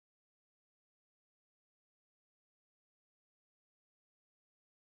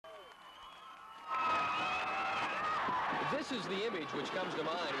This is the image which comes to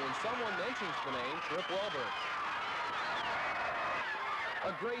mind when someone mentions the name Tripp Welborne.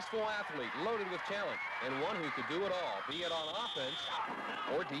 A graceful athlete loaded with talent and one who could do it all, be it on offense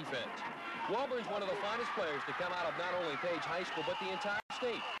or defense. Welborne's one of the finest players to come out of not only Page High School but the entire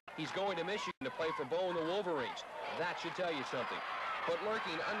state. He's going to Michigan to play for Bo and the Wolverines. That should tell you something. But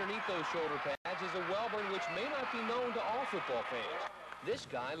lurking underneath those shoulder pads is a Welborne which may not be known to all football fans. This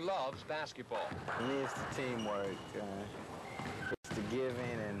guy loves basketball. For me, it's the teamwork. It's the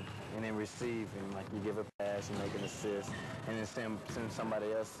giving and then receiving. Like, you give a pass, you make an assist, and then send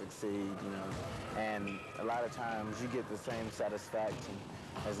somebody else succeed, you know. And a lot of times you get the same satisfaction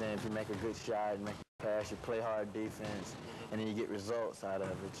as in if you make a good shot, you make a pass, you play hard defense, and then you get results out of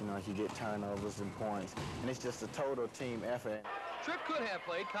it, you know, if you get turnovers and points. And it's just a total team effort. Tripp could have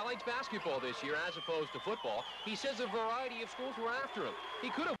played college basketball this year as opposed to football. He says a variety of schools were after him. He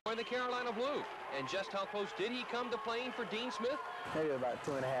could have worn the Carolina blue. And just how close did he come to playing for Dean Smith? Maybe about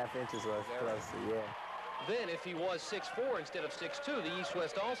 2.5 inches or closer, yeah. Then, if he was 6'4" instead of 6'2", the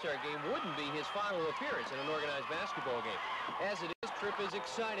East-West All-Star game wouldn't be his final appearance in an organized basketball game. As it is, Tripp is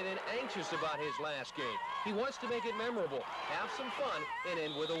excited and anxious about his last game. He wants to make it memorable, have some fun, and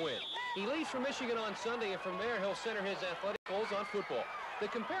end with a win. He leaves for Michigan on Sunday, and from there he'll center his athletic goals on football. The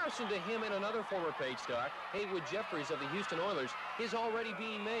comparison to him and another former Page star, Haywood Jeffries of the Houston Oilers, is already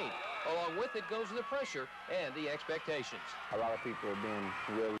being made. Along with it goes the pressure and the expectations. A lot of people are being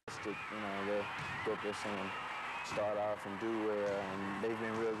realistic, you know, they're saying start off and do well, and they've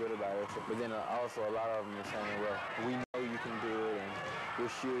been real good about it. But then also a lot of them are saying, well, we know you can do it, and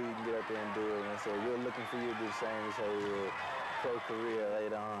we're sure you can get up there and do it. And so we're looking for you to do the same as your pro career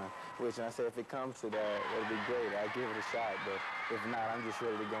later on. Which, I say, if it comes to that, it'll be great. I'll give it a shot. But if not, I'm just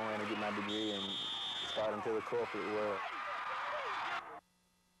ready to go in and get my degree and start into the corporate world.